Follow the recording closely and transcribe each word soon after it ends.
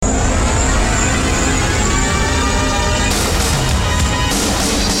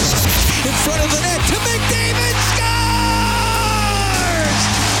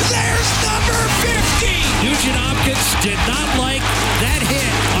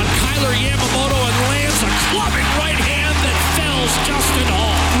Tyler Yamamoto and lands a clubbing right hand that fells Justin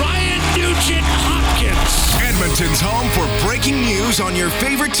Hall. Ryan Nugent-Hopkins. Edmonton's home for breaking news on your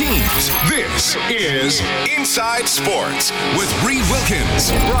favorite teams. This is Inside Sports with Reed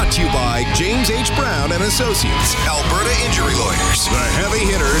Wilkins. Brought to you by James H. Brown and Associates, Alberta Injury Lawyers, the heavy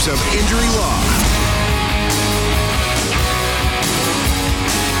hitters of injury law.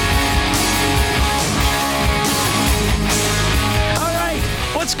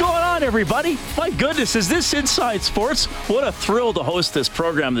 What's going on, everybody? My goodness, is this Inside Sports? What a thrill to host this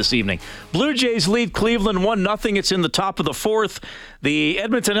program this evening. Blue Jays lead Cleveland 1-0. It's in the top of the fourth. The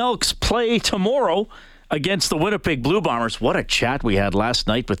Edmonton Elks play tomorrow against the Winnipeg Blue Bombers. What a chat we had last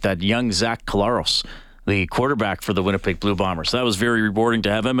night with that young Zach Collaros, the quarterback for the Winnipeg Blue Bombers. That was very rewarding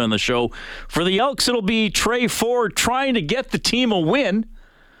to have him on the show. For the Elks, it'll be Trey Ford trying to get the team a win.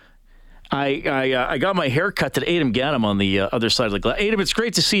 I got my hair cut to Adam Ganem on the other side of the glass. Adam, it's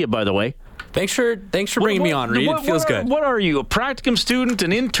great to see you, by the way. Thanks for bringing me on, Reed. It feels good. What are you, a practicum student,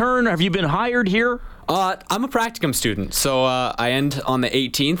 an intern? Have you been hired here? I'm a practicum student, so I end on the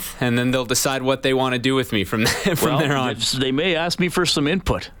 18th, and then they'll decide what they want to do with me from there on. They may ask me for some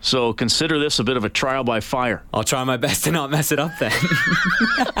input, so consider this a bit of a trial by fire. I'll try my best to not mess it up then.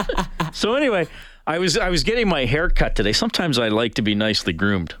 So anyway, I was getting my hair cut today. Sometimes I like to be nicely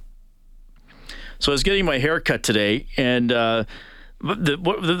groomed. So I was getting my hair cut today, and the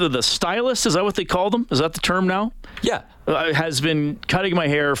stylist, is that what they call them? Is that the term now? Yeah. Has been cutting my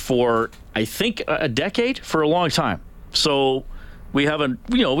hair for, I think, a decade, for a long time. So we haven't,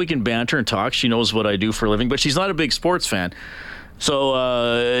 we can banter and talk. She knows what I do for a living, but she's not a big sports fan.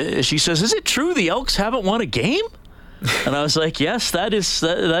 So she says, "Is it true the Elks haven't won a game?" And I was like, "Yes, that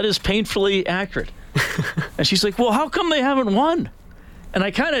is painfully accurate." And she's like, "Well, how come they haven't won?" And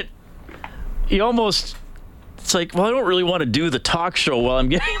I kind of... it's like, well, I don't really want to do the talk show while I'm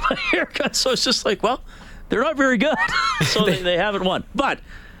getting my hair cut. So it's just like, well, they're not very good. So they haven't won. But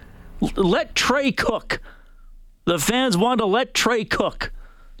let Trey cook. The fans want to let Trey cook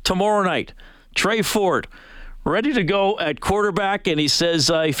tomorrow night. Trey Ford, ready to go at quarterback, and he says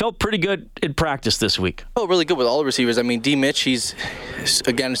he felt pretty good in practice this week. Oh, really good with all the receivers. I mean, D. Mitch, he's,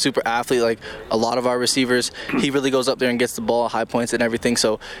 again, a super athlete like a lot of our receivers. He really goes up there and gets the ball, high points and everything,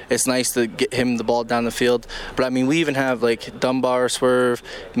 so it's nice to get him the ball down the field. But, I mean, we even have, Dunbar, Swerve,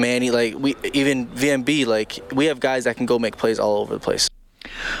 Manny, even VMB, we have guys that can go make plays all over the place.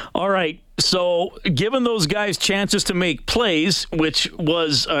 All right, so given those guys chances to make plays, which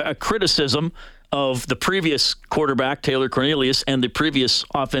was a criticism of the previous quarterback, Taylor Cornelius, and the previous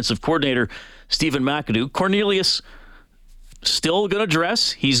offensive coordinator, Stephen McAdoo. Cornelius still going to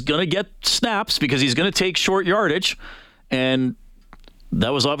dress. He's going to get snaps because he's going to take short yardage. And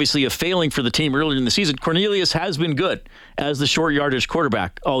that was obviously a failing for the team earlier in the season. Cornelius has been good as the short yardage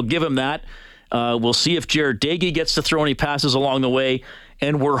quarterback. I'll give him that. We'll see if Jared Dagey gets to throw any passes along the way.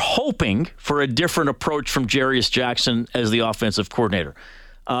 And we're hoping for a different approach from Jarius Jackson as the offensive coordinator.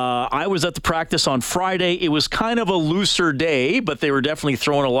 I was at the practice on Friday. It was kind of a looser day, but they were definitely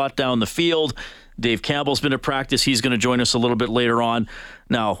throwing a lot down the field. Dave Campbell's been at practice. He's going to join us a little bit later on.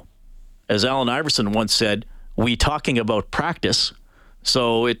 Now, as Allen Iverson once said, we talking about practice.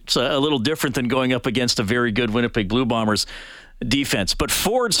 So it's a little different than going up against a very good Winnipeg Blue Bombers defense. But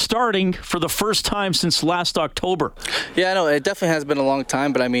Ford starting for the first time since last October. Yeah, I know. It definitely has been a long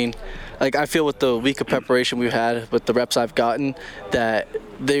time, but I mean, I feel with the week of preparation we've had, with the reps I've gotten, that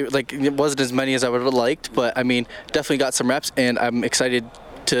it wasn't as many as I would have liked, but I mean, definitely got some reps, and I'm excited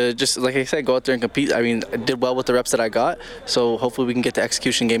to just, like I said, go out there and compete. I mean, I did well with the reps that I got, so hopefully we can get to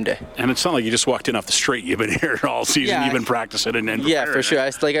execution game day. And it's not like you just walked in off the street. You've been here all season. Yeah, you've been practicing and yeah, for sure.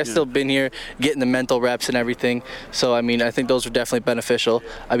 I've still been here getting the mental reps and everything. So, I mean, I think those are definitely beneficial.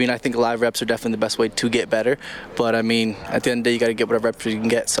 I mean, I think live reps are definitely the best way to get better. But, I mean, at the end of the day, you got to get whatever reps you can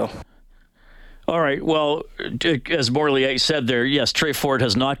get, so... All right. Well, as Morley said there, yes, Trey Ford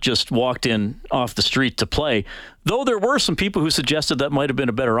has not just walked in off the street to play, though there were some people who suggested that might have been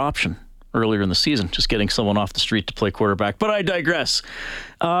a better option earlier in the season, just getting someone off the street to play quarterback. But I digress.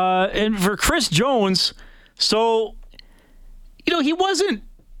 And for Chris Jones, so, he wasn't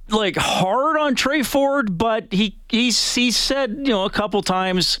hard on Trey Ford, but he said, a couple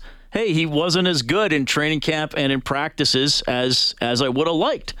times, hey, he wasn't as good in training camp and in practices as I would have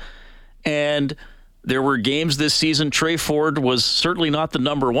liked. And there were games this season, Trey Ford was certainly not the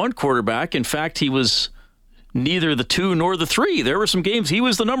number one quarterback. In fact, he was neither the 2 nor the 3. There were some games he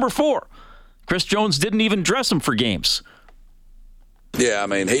was the number 4. Chris Jones didn't even dress him for games. Yeah, I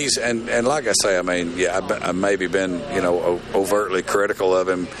mean, he's and like I say, I mean, yeah, I've maybe been, overtly critical of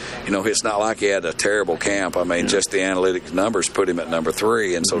him. It's not like he had a terrible camp. I mean, just the analytics numbers put him at number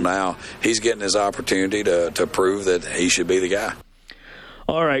 3, and so now he's getting his opportunity to prove that he should be the guy.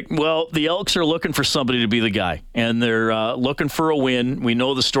 All right. Well, the Elks are looking for somebody to be the guy, and they're looking for a win. We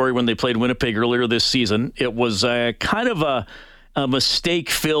know the story when they played Winnipeg earlier this season. It was kind of a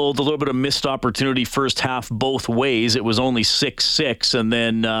mistake-filled, a little bit of missed opportunity first half both ways. It was only 6-6, and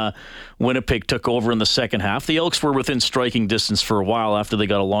then Winnipeg took over in the second half. The Elks were within striking distance for a while after they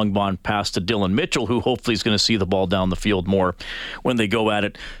got a long bond pass to Dylan Mitchell, who hopefully is going to see the ball down the field more when they go at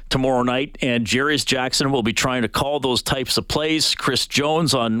it tomorrow night. And Jarius Jackson will be trying to call those types of plays. Chris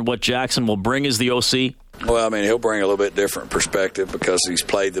Jones on what Jackson will bring as the OC. Well, I mean, he'll bring a little bit different perspective because he's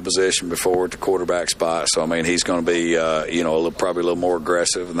played the position before at the quarterback spot. So, I mean, he's going to be, probably a little more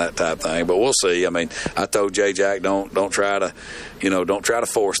aggressive and that type of thing. But we'll see. I mean, I told J. Jack, don't try to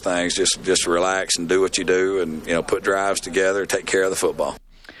force things. Just relax and do what you do, and put drives together, take care of the football.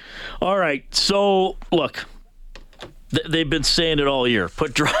 All right. So, look, they've been saying it all year.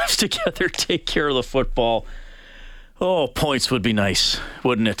 Put drives together, take care of the football. Oh, points would be nice,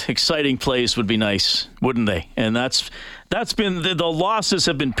 wouldn't it? Exciting plays would be nice, wouldn't they? And that's been the losses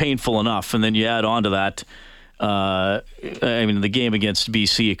have been painful enough, and then you add on to that. The game against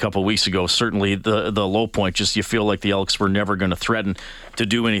BC a couple of weeks ago, certainly the low point. Just you feel like the Elks were never going to threaten to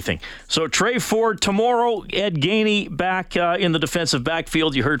do anything. So Trey Ford tomorrow, Ed Gainey back in the defensive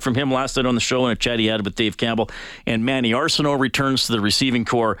backfield. You heard from him last night on the show in a chat he had with Dave Campbell. And Manny Arsenault returns to the receiving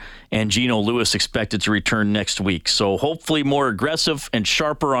corps, and Geno Lewis expected to return next week. So hopefully more aggressive and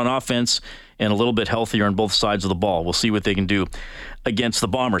sharper on offense and a little bit healthier on both sides of the ball. We'll see what they can do against the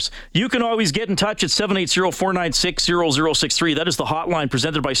Bombers. You can always get in touch at 780-496-0063. That is the hotline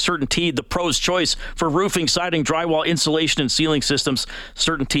presented by CertainTeed, the pro's choice for roofing, siding, drywall, insulation, and ceiling systems.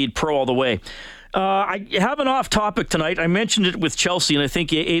 CertainTeed, pro all the way. I have an off topic tonight. I mentioned it with Chelsea, and I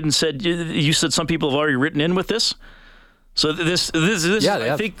think Aiden said, you said some people have already written in with this. So this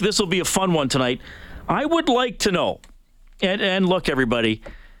I think this will be a fun one tonight. I would like to know, and look, everybody,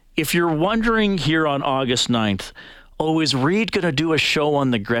 if you're wondering here on August 9th, is Reed going to do a show on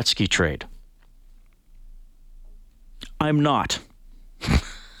the Gretzky trade? I'm not.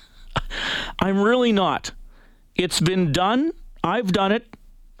 I'm really not. It's been done. I've done it.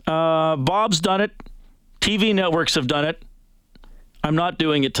 Bob's done it. TV networks have done it. I'm not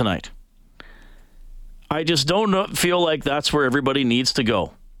doing it tonight. I just don't feel like that's where everybody needs to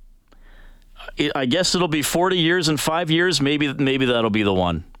go. I guess it'll be 40 years and 5 years. Maybe that'll be the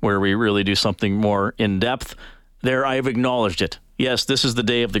one where we really do something more in depth. There, I've acknowledged it. Yes, this is the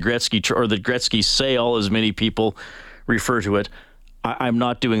day of the Gretzky or the Gretzky sale, as many people refer to it. I'm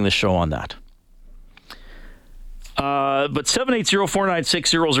not doing the show on that. But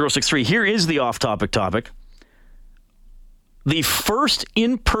 780-496-0063. Here is the off-topic topic. The first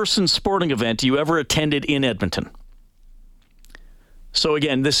in-person sporting event you ever attended in Edmonton. So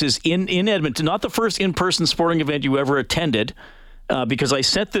again, this is in Edmonton, not the first in-person sporting event you ever attended, because I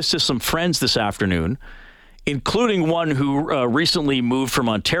sent this to some friends this afternoon, including one who recently moved from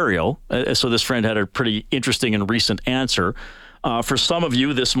Ontario. So this friend had a pretty interesting and recent answer. For some of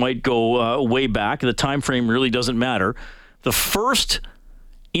you, this might go way back. The time frame really doesn't matter. The first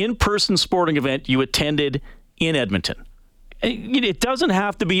in-person sporting event you attended in Edmonton. It doesn't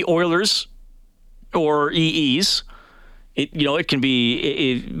have to be Oilers or EEs. It can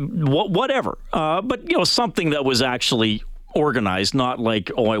be whatever. But something that was actually organized, not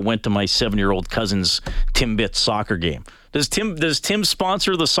like, I went to my 7-year-old cousin's Timbits soccer game. Does Tim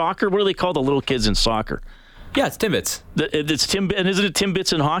sponsor the soccer? What do they call the little kids in soccer? Yeah, it's Timbits. It's Tim, and isn't it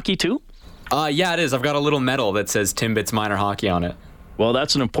Timbits in hockey too? Yeah, it is. I've got a little medal that says Timbits Minor Hockey on it. Well,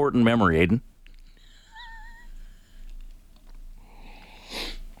 that's an important memory, Aiden.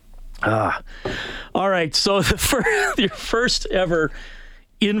 All right. So your first ever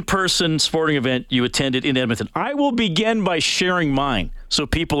in-person sporting event you attended in Edmonton. I will begin by sharing mine so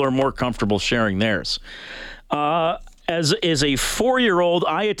people are more comfortable sharing theirs. As a 4-year-old,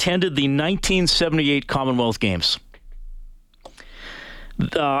 I attended the 1978 Commonwealth Games.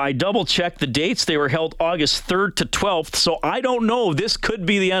 I double-checked the dates. They were held August 3rd to 12th, so I don't know. This could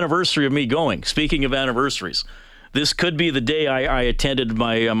be the anniversary of me going. Speaking of anniversaries, this could be the day I attended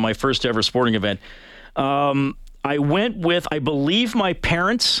my first ever sporting event. I went with, I believe, my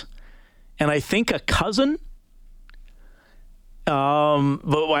parents and I think a cousin.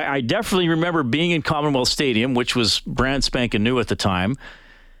 But I definitely remember being in Commonwealth Stadium, which was brand spanking new at the time.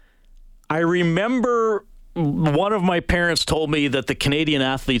 I remember one of my parents told me that the Canadian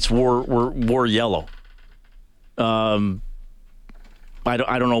athletes wore yellow. I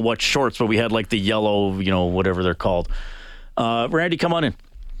don't know what shorts, but we had like the yellow, whatever they're called. Randy, come on in.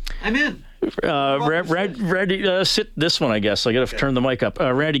 I'm in. Randy, sit this one, I guess. I got to turn the mic up.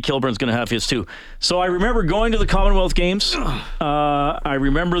 Randy Kilburn's going to have his too. So I remember going to the Commonwealth Games. I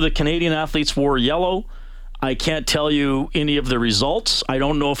remember the Canadian athletes wore yellow. I can't tell you any of the results. I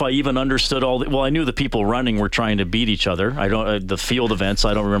don't know if I even understood I knew the people running were trying to beat each other. The field events,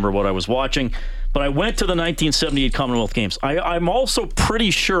 I don't remember what I was watching. But I went to the 1978 Commonwealth Games. I'm also pretty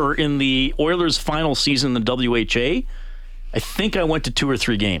sure in the Oilers' final season in the WHA, I think I went to 2 or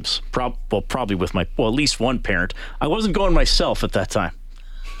 3 games. Probably with at least one parent. I wasn't going myself at that time.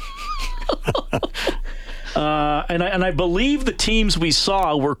 And I believe the teams we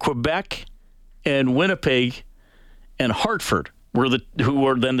saw were Quebec and Winnipeg and Hartford who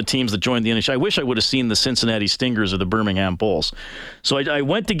were then the teams that joined the NHL. I wish I would have seen the Cincinnati Stingers or the Birmingham Bulls. So I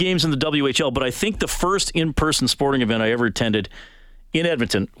went to games in the WHL, but I think the first in-person sporting event I ever attended in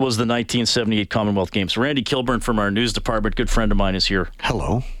Edmonton was the 1978 Commonwealth Games. Randy Kilburn from our news department, good friend of mine, is here.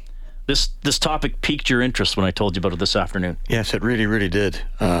 Hello. This topic piqued your interest when I told you about it this afternoon. Yes, it really, really did.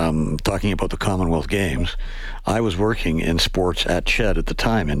 Talking about the Commonwealth Games, I was working in sports at CHED at the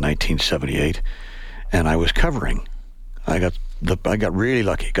time in 1978, and I was covering. I got really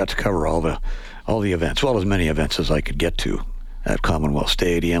lucky. Got to cover all the events, well, as many events as I could get to at Commonwealth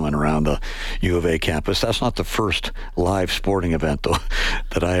Stadium and around the U of A campus. That's not the first live sporting event, though,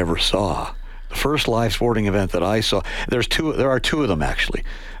 that I ever saw. The first live sporting event that I saw, there are 2 of them, actually.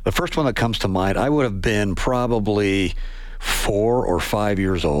 The first one that comes to mind, I would have been probably 4 or 5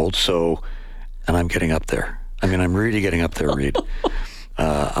 years old, and I'm getting up there. I mean, I'm really getting up there, Reed.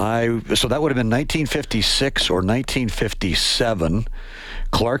 So that would have been 1956 or 1957,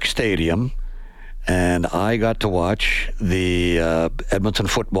 Clark Stadium, and I got to watch the Edmonton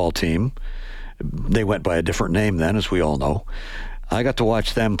football team. They went by a different name then, as we all know. I got to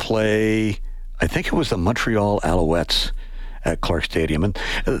watch them play, I think it was the Montreal Alouettes at Clark Stadium. And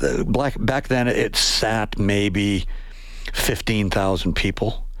back then, it sat maybe 15,000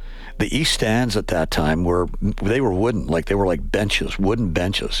 people. The east stands at that time were wooden, they were like benches, wooden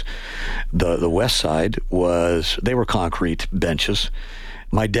benches. The west side they were concrete benches.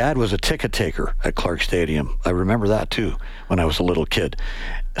 My dad was a ticket taker at Clark Stadium. I remember that too when I was a little kid.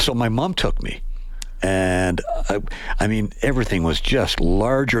 So my mom took me. And I mean, everything was just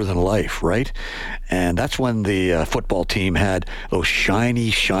larger than life, right? And that's when the football team had those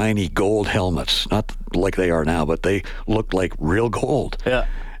shiny, shiny gold helmets. Not like they are now, but they looked like real gold. Yeah.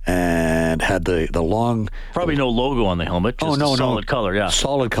 And had the long... Probably no logo on the helmet, just solid color, yeah.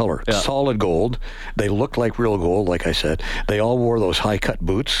 Solid color, yeah. Solid gold. They looked like real gold, like I said. They all wore those high-cut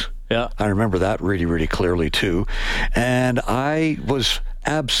boots. Yeah. I remember that really, really clearly, too. And I was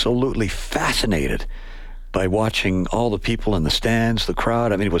absolutely fascinated by watching all the people in the stands, the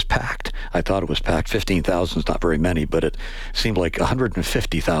crowd. I mean, it was packed. I thought it was packed. 15,000 is not very many, but it seemed like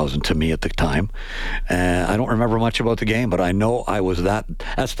 150,000 to me at the time. I don't remember much about the game, but I know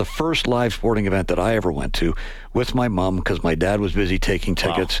that's the first live sporting event that I ever went to with my mom, because my dad was busy taking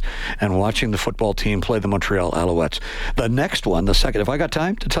tickets and watching the football team play the Montreal Alouettes. The next one, the second, have I got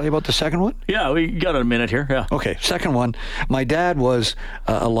time to tell you about the second one? Yeah, we got a minute here, yeah. Okay, second one, my dad was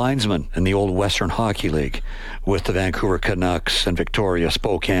a linesman in the old Western Hockey League with the Vancouver Canucks and Victoria,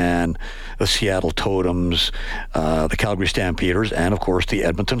 Spokane, the Seattle Totems, the Calgary Stampeders, and of course the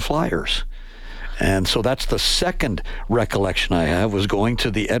Edmonton Flyers. And so that's the second recollection I have, was going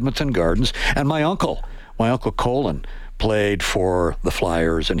to the Edmonton Gardens. And my uncle Colin, played for the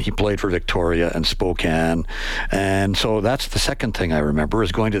Flyers, and he played for Victoria and Spokane. And so that's the second thing I remember,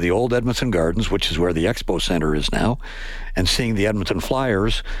 is going to the old Edmonton Gardens, which is where the Expo Center is now, and seeing the Edmonton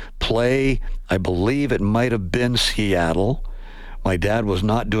Flyers play, I believe it might have been Seattle. My dad was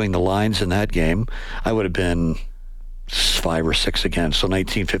not doing the lines in that game. I would have been 5 or 6 again, so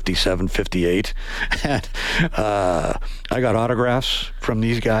 1957, 58. And I got autographs from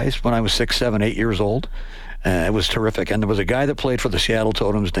these guys when I was 6, 7, 8 years old. It was terrific. And there was a guy that played for the Seattle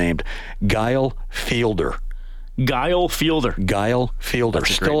Totems named Guile Fielder. Guile Fielder.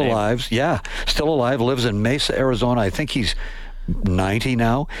 Still alive. Yeah, still alive. Lives in Mesa, Arizona. I think he's 90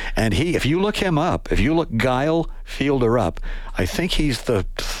 now. And if you look him up, if you look Guile Fielder up, I think he's the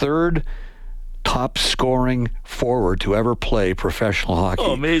 3rd top scoring forward to ever play professional hockey.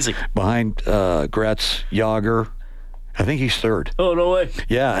 Oh, amazing. Behind Gretz, Yager. I think he's 3rd. Oh, no way.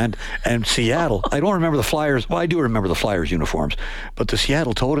 Yeah, and Seattle. I don't remember the Flyers. Well, I do remember the Flyers uniforms, but the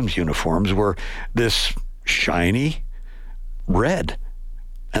Seattle Totems uniforms were this shiny red,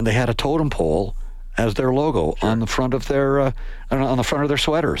 and they had a totem pole as their logo on the front of their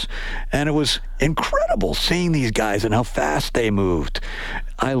sweaters, and it was incredible seeing these guys and how fast they moved.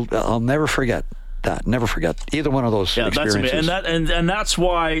 I'll never forget that. Never forget either one of those experiences. And that's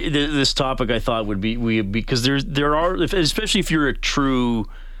why this topic I thought would be because there are, especially if you're a true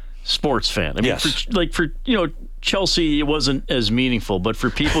sports fan. I mean, yes. for Chelsea, it wasn't as meaningful, but for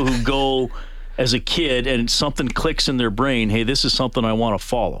people who go as a kid and something clicks in their brain, hey, this is something I want to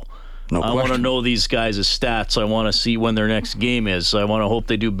follow. I want to know these guys' stats. I want to see when their next game is. I want to hope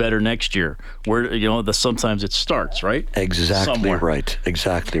they do better next year. Where sometimes it starts, right? Exactly somewhere. Right.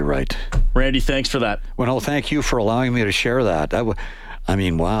 Exactly right. Randy, thanks for that. Well, thank you for allowing me to share that. Wow. I'm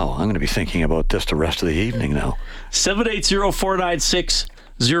going to be thinking about this the rest of the evening now.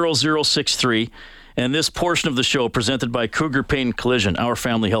 780-496-0063. And this portion of the show presented by Cougar Paint and Collision, our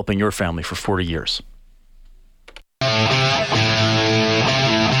family helping your family for 40 years.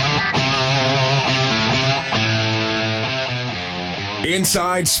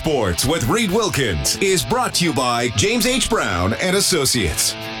 Inside Sports with Reed Wilkins is brought to you by James H. Brown and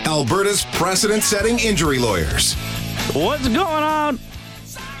Associates, Alberta's precedent-setting injury lawyers. What's going on?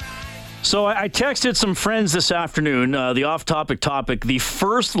 So I texted some friends this afternoon, the off-topic topic, the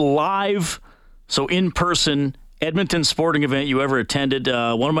first live, so in-person Edmonton sporting event you ever attended.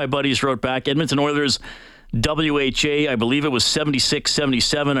 One of my buddies wrote back, Edmonton Oilers WHA, I believe it was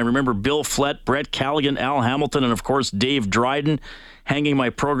 76-77. I remember Bill Flett, Brett Callaghan, Al Hamilton, and of course Dave Dryden hanging my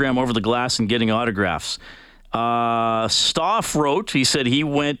program over the glass and getting autographs. Stoff wrote, he said he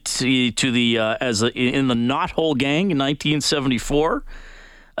went to the in the Knothole Gang in 1974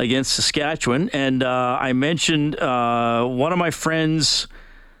 against Saskatchewan, and I mentioned one of my friends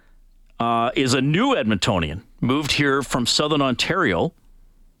is a new Edmontonian, moved here from Southern Ontario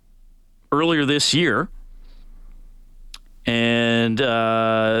earlier this year. And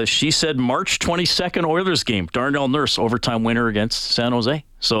she said March 22nd Oilers game, Darnell Nurse overtime winner against San Jose.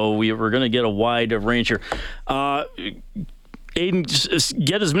 So we're going to get a wide range here. Aiden,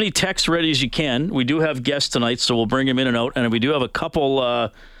 get as many texts ready as you can. We do have guests tonight, so we'll bring them in and out. And we do have a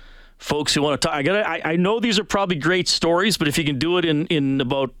couple folks who want to talk. I know these are probably great stories, but if you can do it in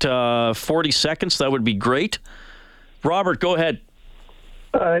about 40 seconds, that would be great. Robert, go ahead.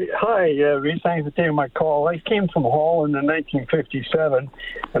 Hi, Reed. Thanks for taking my call. I came from Holland in 1957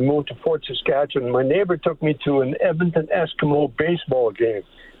 and moved to Fort Saskatchewan. My neighbor took me to an Edmonton Eskimo baseball game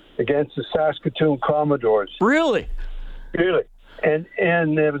against the Saskatoon Commodores. Really? Really. And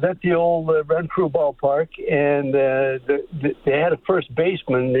it was at the old Renfrew ballpark, and they had a first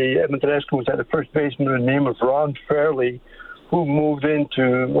baseman. The Edmonton Eskimos had a first baseman by the name of Ron Fairley, who went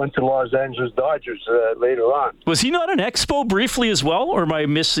to Los Angeles Dodgers later on. Was he not an Expo briefly as well, or am I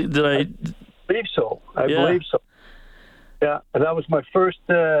missing? I believe so. I believe so. Yeah, and that was my first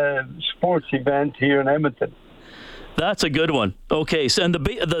sports event here in Edmonton. That's a good one. Okay, so and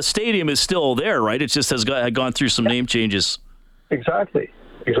the stadium is still there, right? It just has gone through some name changes. Exactly.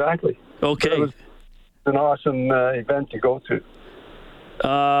 Okay. It was an awesome event to go to.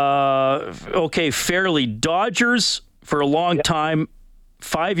 Okay, Fairly. Dodgers for a long time,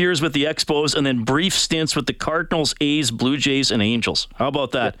 5 years with the Expos, and then brief stints with the Cardinals, A's, Blue Jays, and Angels. How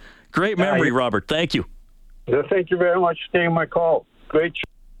about that? Great memory, Robert. Thank you. Thank you very much for taking my call. Great show.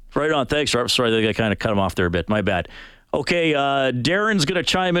 Right on. Thanks, Robert. Sorry, I kind of cut him off there a bit. My bad. Okay, Darren's going to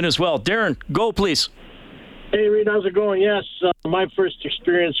chime in as well. Darren, go, please. Hey, Reed, how's it going? Yes, my first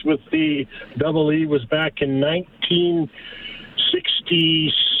experience with the Double E was back in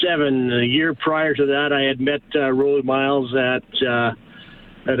 1967. A year prior to that, I had met Rolly Miles at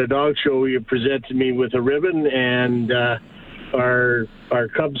a dog show. He presented me with a ribbon, and our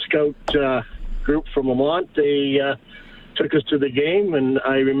Cub Scout group from Lamont, they took us to the game, and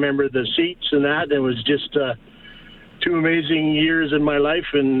I remember the seats and that. It was just 2 amazing years in my life,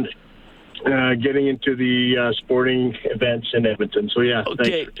 and getting into the sporting events in Edmonton. So,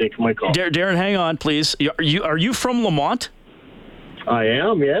 thanks for taking my call. Darren, hang on, please. Are you from Lamont? I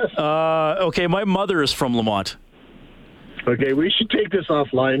am, yes. Okay, my mother is from Lamont. Okay, we should take this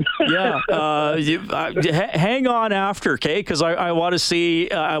offline. Hang on after, okay? Because I want to see,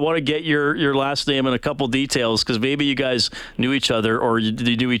 I want to get your last name and a couple details, because maybe you guys knew each other, or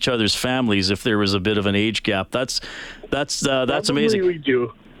you knew each other's families if there was a bit of an age gap. That's amazing. We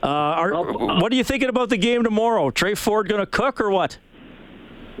do. What are you thinking about the game tomorrow? Trey Ford going to cook or what?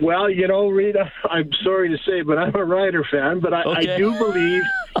 Well, Rita, I'm sorry to say, but I'm a Ryder fan, but I do believe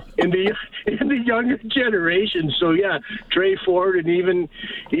in the younger generation. So Trey Ford and even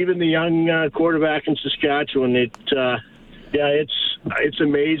the young quarterback in Saskatchewan. It's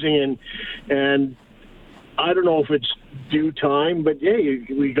amazing, and I don't know if it's due time. But yeah,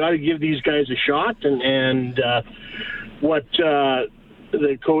 we got to give these guys a shot. And what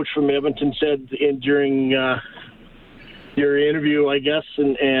the coach from Edmonton said during your interview, I guess,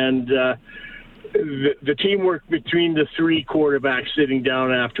 and the teamwork between the three quarterbacks sitting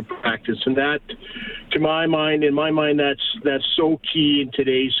down after practice, and that, to my mind, that's so key in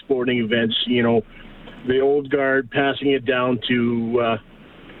today's sporting events. You know, the old guard passing it down to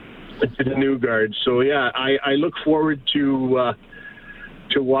the new guard. So yeah, I look forward to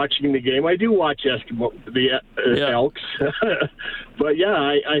watching the game. I do watch the Elks, but yeah,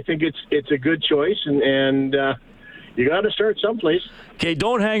 I think it's a good choice, and you got to start someplace. Okay,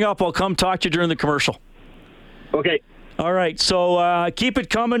 don't hang up. I'll come talk to you during the commercial. Okay. All right, so keep it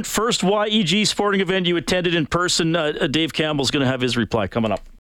coming. First YEG sporting event you attended in person. Dave Campbell's going to have his reply coming up.